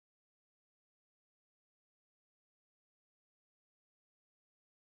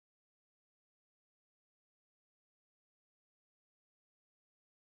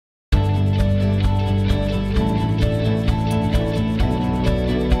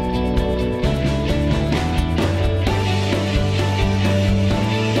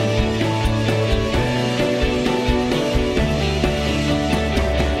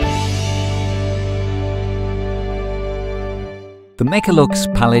Mecalux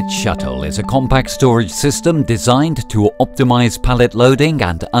Pallet Shuttle is a compact storage system designed to optimize pallet loading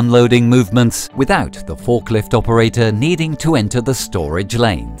and unloading movements without the forklift operator needing to enter the storage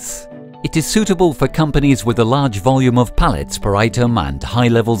lanes. It is suitable for companies with a large volume of pallets per item and high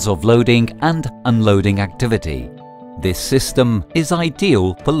levels of loading and unloading activity. This system is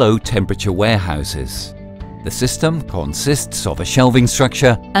ideal for low-temperature warehouses. The system consists of a shelving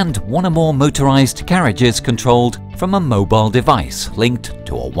structure and one or more motorized carriages controlled from a mobile device linked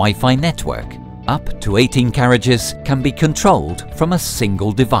to a Wi-Fi network. Up to 18 carriages can be controlled from a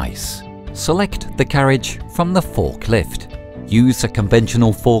single device. Select the carriage from the forklift. Use a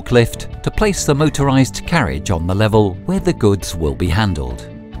conventional forklift to place the motorized carriage on the level where the goods will be handled.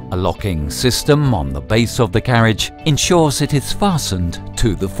 A locking system on the base of the carriage ensures it is fastened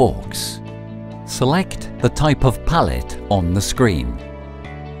to the forks. Select the type of pallet on the screen.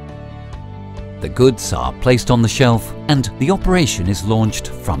 The goods are placed on the shelf and the operation is launched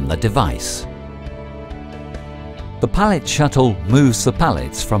from the device. The pallet shuttle moves the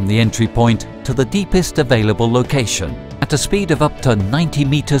pallets from the entry point to the deepest available location at a speed of up to 90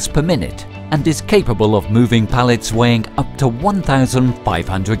 meters per minute and is capable of moving pallets weighing up to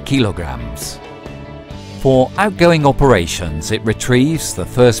 1,500 kilograms. For outgoing operations, it retrieves the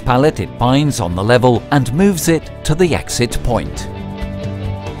first pallet it finds on the level and moves it to the exit point.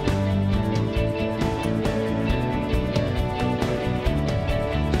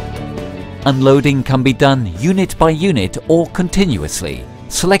 Unloading can be done unit by unit or continuously,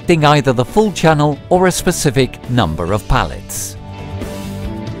 selecting either the full channel or a specific number of pallets.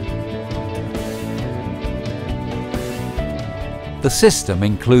 The system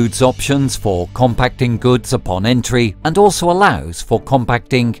includes options for compacting goods upon entry and also allows for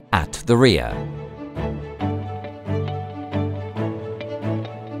compacting at the rear.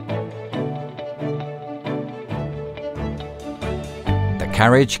 The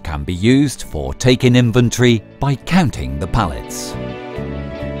carriage can be used for taking inventory by counting the pallets.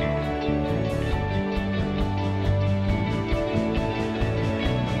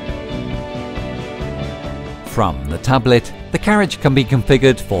 From the tablet, the carriage can be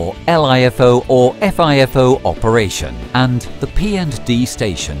configured for LIFO or FIFO operation, and the P&D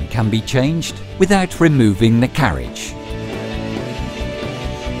station can be changed without removing the carriage.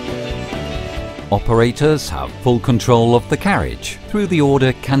 Operators have full control of the carriage through the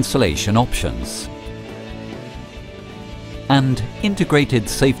order cancellation options and integrated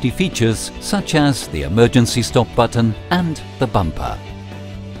safety features such as the emergency stop button and the bumper.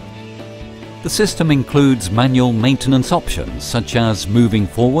 The system includes manual maintenance options such as moving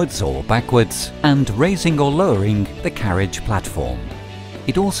forwards or backwards and raising or lowering the carriage platform.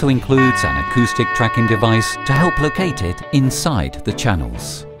 It also includes an acoustic tracking device to help locate it inside the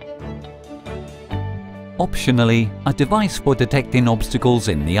channels. Optionally, a device for detecting obstacles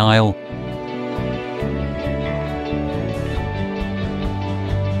in the aisle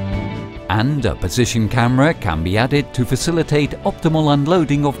and a position camera can be added to facilitate optimal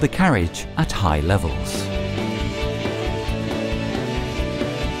unloading of the carriage at high levels.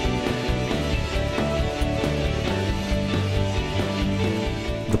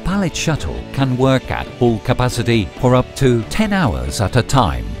 The pallet shuttle can work at full capacity for up to 10 hours at a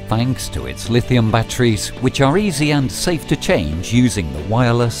time, thanks to its lithium batteries, which are easy and safe to change using the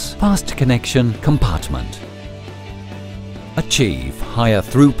wireless fast connection compartment. Achieve higher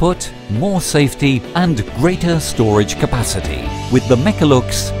throughput, more safety and greater storage capacity with the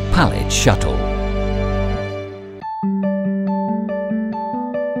Mecalux Pallet Shuttle.